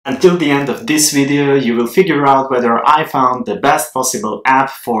Until the end of this video, you will figure out whether I found the best possible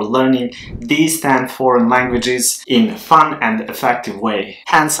app for learning these 10 foreign languages in a fun and effective way.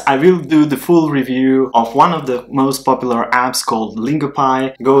 Hence, I will do the full review of one of the most popular apps called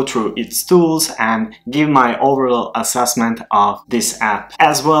Lingopie, go through its tools and give my overall assessment of this app,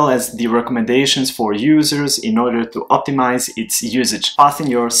 as well as the recommendations for users in order to optimize its usage. Fasten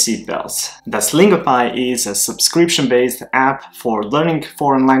your seatbelts. Thus, Lingopie is a subscription-based app for learning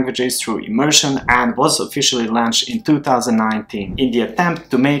foreign languages through immersion and was officially launched in 2019. In the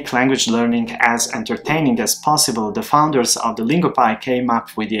attempt to make language learning as entertaining as possible, the founders of the Lingopie came up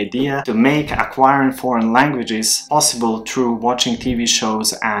with the idea to make acquiring foreign languages possible through watching TV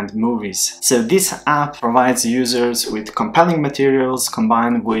shows and movies. So this app provides users with compelling materials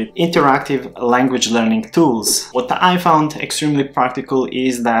combined with interactive language learning tools. What I found extremely practical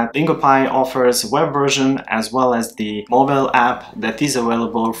is that Lingopie offers web version as well as the mobile app that is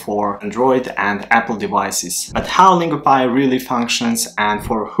available for Android and Apple devices. But how Lingopie really functions and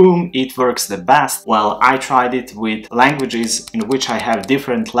for whom it works the best? Well, I tried it with languages in which I have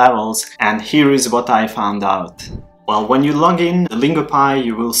different levels, and here is what I found out. Well, when you log in the Lingopie,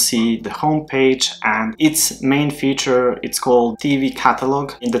 you will see the home page and its main feature, it's called TV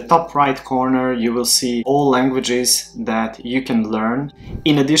catalog. In the top right corner, you will see all languages that you can learn.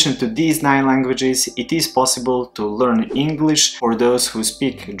 In addition to these 9 languages, it is possible to learn English for those who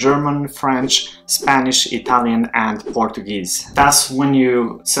speak German, French, Spanish, Italian, and Portuguese. Thus, when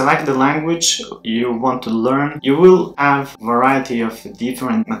you select the language you want to learn, you will have a variety of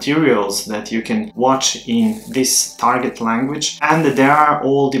different materials that you can watch in this target language, and they are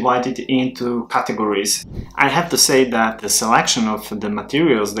all divided into categories. I have to say that the selection of the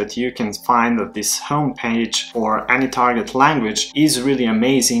materials that you can find at this home page for any target language is really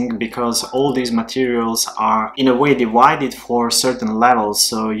amazing, because all these materials are in a way divided for certain levels.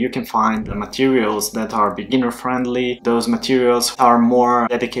 So you can find the materials that are beginner friendly, those materials are more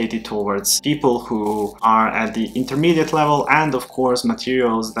dedicated towards people who are at the intermediate level, and of course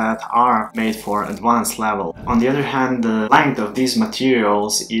materials that are made for advanced level. On the other hand, the length of these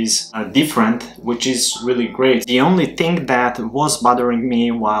materials is different, which is really great. The only thing that was bothering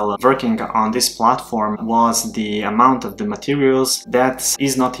me while working on this platform was the amount of the materials that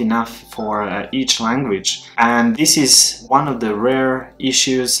is not enough for each language, and this is one of the rare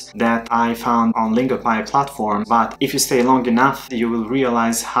issues that I found on Lingopie platform. But if you stay long enough, you will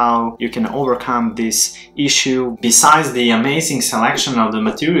realize how you can overcome this issue. Besides the amazing selection of the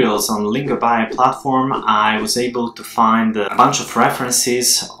materials on Lingopie platform, I was able to find a bunch of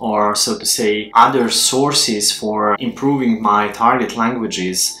references, or so to say other sources for improving my target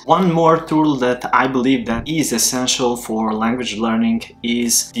languages. One more tool that I believe that is essential for language learning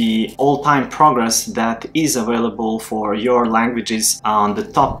is the all-time progress that is available for your languages on the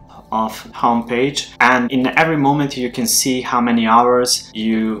top of homepage, and in every moment you can see how many hours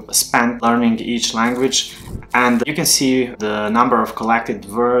you spent learning each language, and you can see the number of collected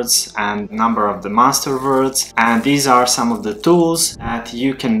words and number of the master words, and these are some of the tools that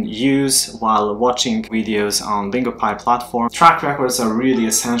you can use while watching videos on Lingopie platform. Track records are really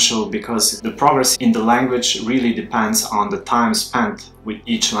essential because the progress in the language really depends on the time spent with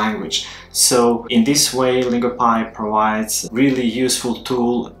each language. So in this way, Lingopie provides really useful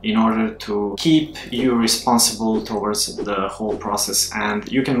tool in order to keep you responsible towards the whole process, and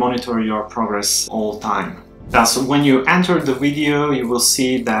you can monitor your progress all time. Thus, when you enter the video, you will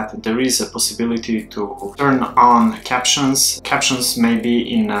see that there is a possibility to turn on captions. Captions may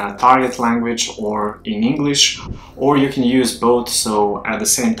be in a target language or in English, or you can use both, so at the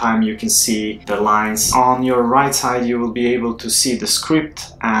same time you can see the lines. On your right side you will be able to see the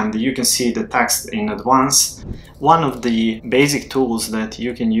script, and you can see the text in advance. One of the basic tools that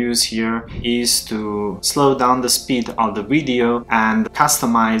you can use here is to slow down the speed of the video and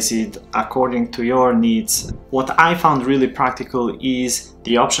customize it according to your needs. What I found really practical is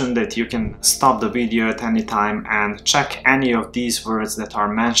the option that you can stop the video at any time and check any of these words that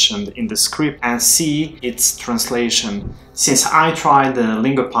are mentioned in the script and see its translation. Since I tried the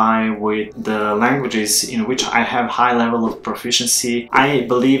Lingopie with the languages in which I have high level of proficiency, I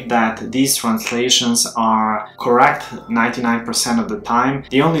believe that these translations are correct 99% of the time.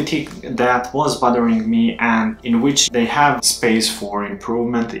 The only thing that was bothering me and in which they have space for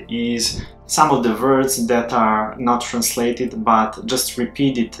improvement is some of the words that are not translated but just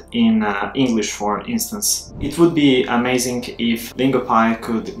repeated in English, for instance. It would be amazing if Lingopie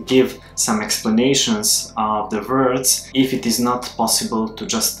could give some explanations of the words if it is not possible to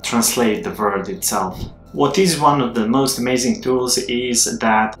just translate the word itself. What is one of the most amazing tools is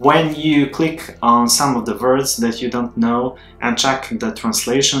that when you click on some of the words that you don't know and check the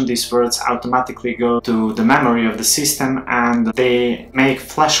translation, these words automatically go to the memory of the system and they make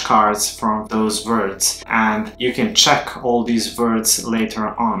flashcards from those words, and you can check all these words later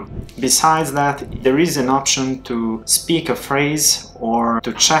on. Besides that, there is an option to speak a phrase or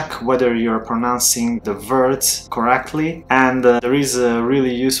to check whether you're pronouncing the words correctly, and there is a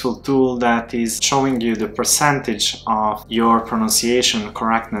really useful tool that is showing you the percentage of your pronunciation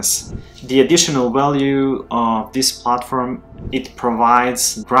correctness. The additional value of this platform, it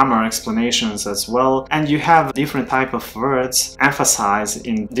provides grammar explanations as well, and you have different type of words emphasized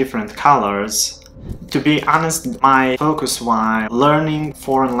in different colors. To be honest, my focus while learning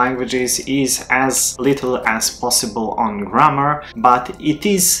foreign languages is as little as possible on grammar, but it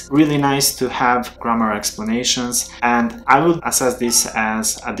is really nice to have grammar explanations, and I would assess this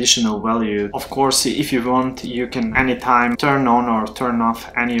as additional value. Of course, if you want, you can anytime turn on or turn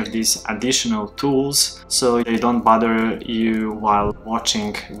off any of these additional tools so they don't bother you while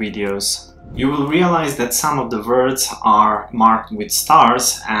watching videos. You will realize that some of the words are marked with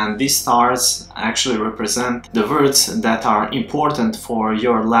stars, and these stars actually represent the words that are important for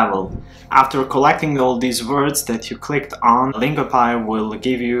your level. After collecting all these words that you clicked on, Lingopie will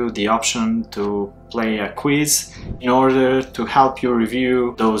give you the option to play a quiz in order to help you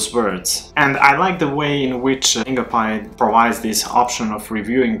review those words. And I like the way in which Lingopie provides this option of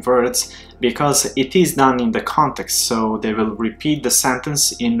reviewing words, because it is done in the context, so they will repeat the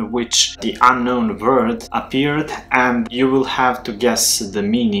sentence in which the unknown word appeared and you will have to guess the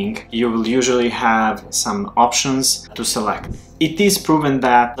meaning. You will usually have some options to select. It is proven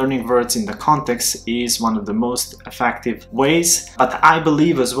that learning words in the context is one of the most effective ways, but I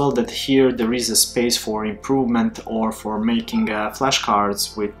believe as well that here there is a space for improvement or for making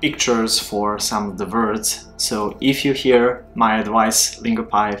flashcards with pictures for some of the words. So if you hear my advice,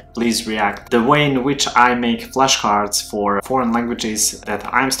 Lingopie, please react. The way in which I make flashcards for foreign languages that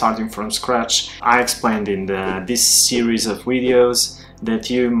I'm starting from scratch, I explained in this series of videos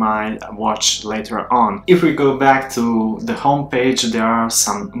that you might watch later on. If we go back to the home page, there are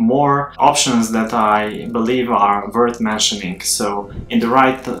some more options that I believe are worth mentioning. So in the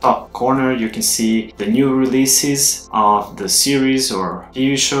right top corner you can see the new releases of the series or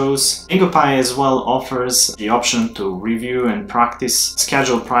TV shows. Lingopie as well offers the option to review and practice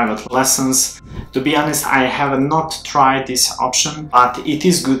scheduled private lessons. To be honest, I have not tried this option, but it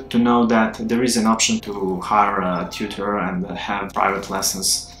is good to know that there is an option to hire a tutor and have private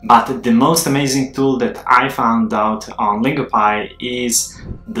lessons. But the most amazing tool that I found out on Lingopie is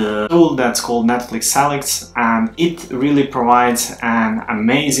the tool that's called Netflix Selects, and it really provides an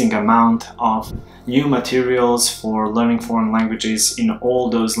amazing amount of new materials for learning foreign languages in all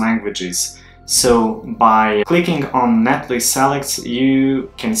those languages. So by clicking on Netflix Selects,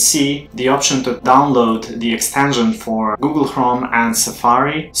 you can see the option to download the extension for Google Chrome and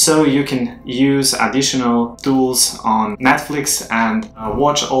Safari, so you can use additional tools on Netflix and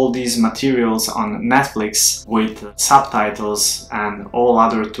watch all these materials on Netflix with subtitles and all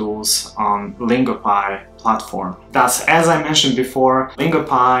other tools on Lingopie platform. Thus, as I mentioned before,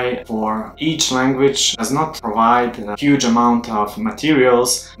 Lingopie for each language does not provide a huge amount of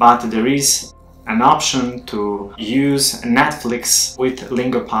materials, but there is an option to use Netflix with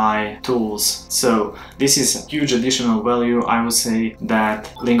Lingopie tools. So this is a huge additional value, I would say, that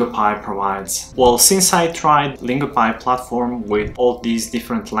Lingopie provides. Well, since I tried Lingopie platform with all these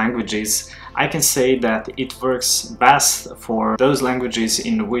different languages, I can say that it works best for those languages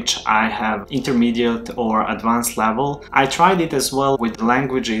in which I have intermediate or advanced level. I tried it as well with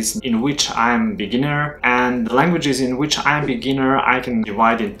languages in which I'm beginner, and the languages in which I'm beginner I can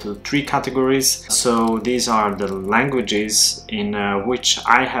divide into 3 categories. So these are the languages in which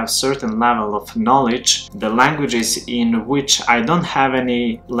I have certain level of knowledge, the languages in which I don't have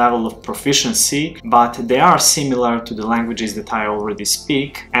any level of proficiency, but they are similar to the languages that I already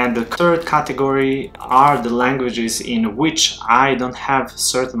speak, and the third category are the languages in which I don't have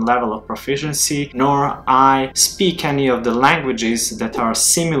certain level of proficiency, nor I speak any of the languages that are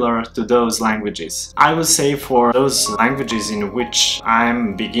similar to those languages. I would say for those languages in which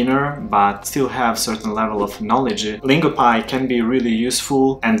I'm beginner but still have certain level of knowledge, Lingopie can be really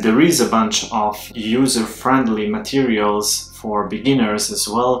useful, and there is a bunch of user-friendly materials for beginners as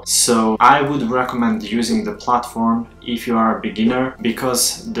well. So I would recommend using the platform if you are a beginner,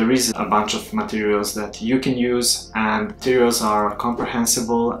 because there is a bunch of materials that you can use, and materials are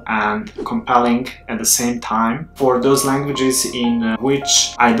comprehensible and compelling at the same time. For those languages in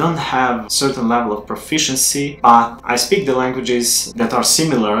which I don't have a certain level of proficiency, but I speak the languages that are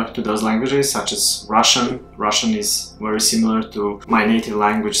similar to those languages, such as Russian. Russian is very similar to my native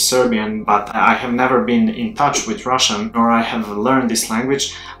language, Serbian, but I have never been in touch with Russian, nor I have learned this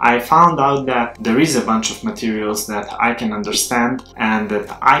language. I found out that there is a bunch of materials that I can understand and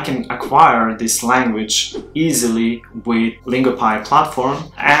that I can acquire this language easily with Lingopie platform.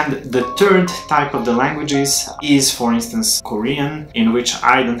 And the third type of the languages is, for instance, Korean, in which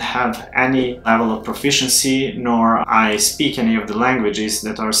I don't have any level of proficiency, nor I speak any of the languages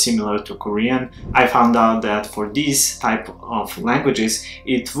that are similar to Korean. I found out that for these type of languages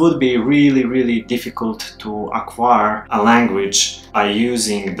it would be really difficult to acquire a language by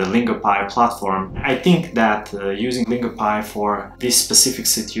using the Lingopie platform. I think that using Lingopie for this specific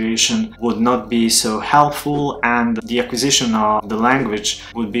situation would not be so helpful, and the acquisition of the language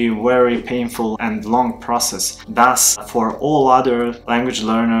would be very painful and long process. Thus, for all other language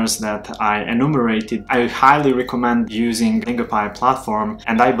learners that I enumerated, I highly recommend using Lingopie platform,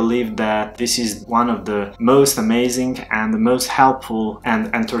 and I believe that this is one of the most amazing and the most helpful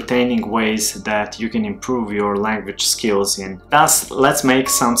and entertaining ways that you can improve your language skills in. Thus, let's make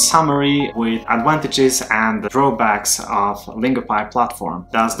some summary with advantages and drawbacks of Lingopie platform.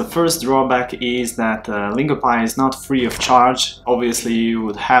 Thus, the first drawback is that Lingopie is not free of charge. Obviously, you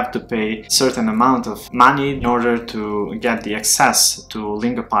would have to pay a certain amount of money in order to get the access to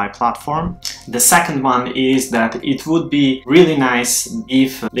Lingopie platform. The second one is that it would be really nice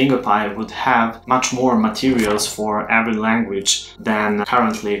if Lingopie would have much more materials for every language than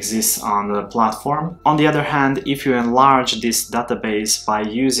currently exists on the platform. On the other hand, if you enlarge this database by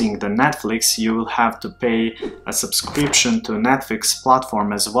using the Netflix, you will have to pay a subscription to Netflix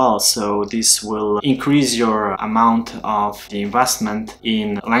platform as well, so this will increase your amount of the investment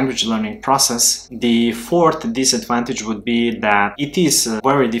in language learning process. The fourth disadvantage would be that it is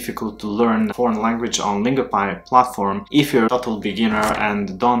very difficult to learn foreign language on Lingopie platform if you're a total beginner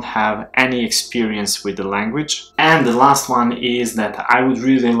and don't have any experience with the language. And the last one is that I would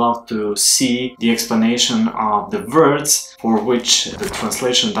really love to see the explanation of the words for which the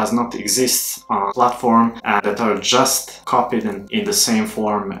translation does not exist on platform and that are just copied in the same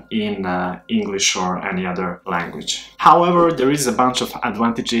form in English or any other language. However, there is a bunch of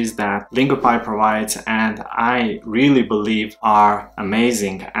advantages that Lingopie provides and I really believe are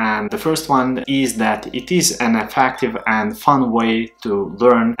amazing. And the first one is that it is an effective and fun way to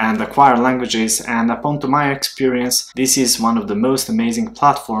learn and acquire languages, and upon to my experience, this is one of the most amazing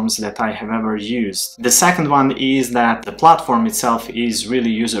platforms that I have ever used. The second one is that the platform itself is really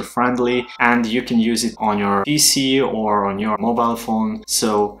user-friendly and you can use it on your PC or on your mobile phone,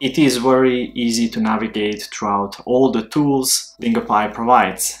 so it is very easy to navigate throughout all the tools Lingopie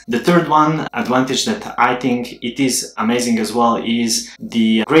provides. The third one advantage that I think it is amazing as well is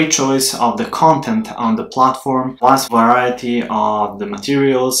the great choice of the content on the platform, vast variety of the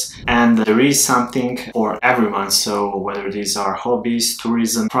materials, and there is something for everyone, so whether these are hobbies,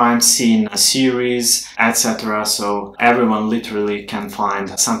 tourism, crime scene, a series, etc. So everyone literally can find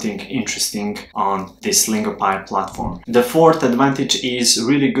something interesting on this Lingopie platform. The fourth advantage is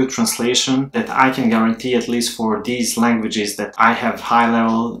really good translation that I can guarantee, at least for these languages that I have high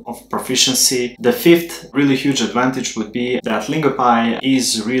level of proficiency. The fifth really huge advantage would be that Lingopie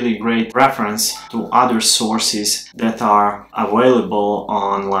is really great reference to other sources that are available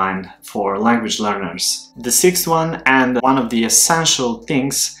online for language learners. The sixth one, and one of the essential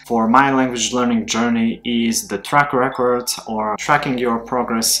things for my language learning journey, is the track record, or tracking your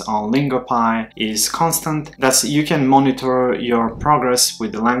progress on Lingopie is constant. Thus, you can monitor your progress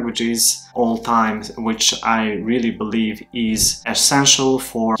with the languages all time, which I really believe is essential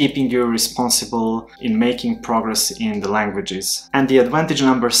for keeping you responsible in making progress in the languages. And the advantage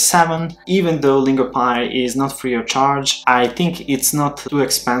number 7, even though Lingopie is not free of charge, I think it's not too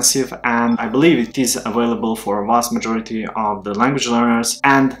expensive, and I believe it is available for a vast majority of the language learners.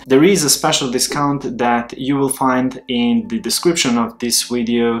 And there is a special discount that you will find in the description of this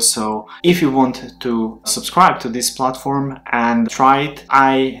video, so if you want to subscribe to this platform and try it,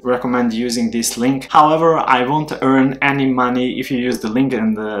 I recommend using this link. However, I won't earn any money if you use the link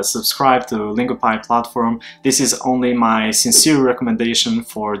and subscribe to Lingopie platform. This is only my sincere recommendation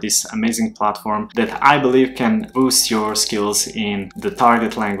for this amazing platform that I believe can boost your skills in the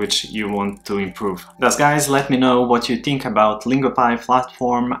target language you want to improve. Thus, Plus guys, let me know what you think about Lingopie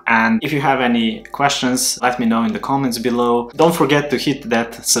platform, and if you have any questions, let me know in the comments below. Don't forget to hit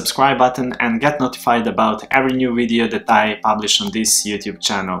that subscribe button and get notified about every new video that I publish on this YouTube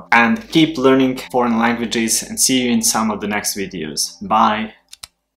channel. And keep learning foreign languages, and see you in some of the next videos. Bye!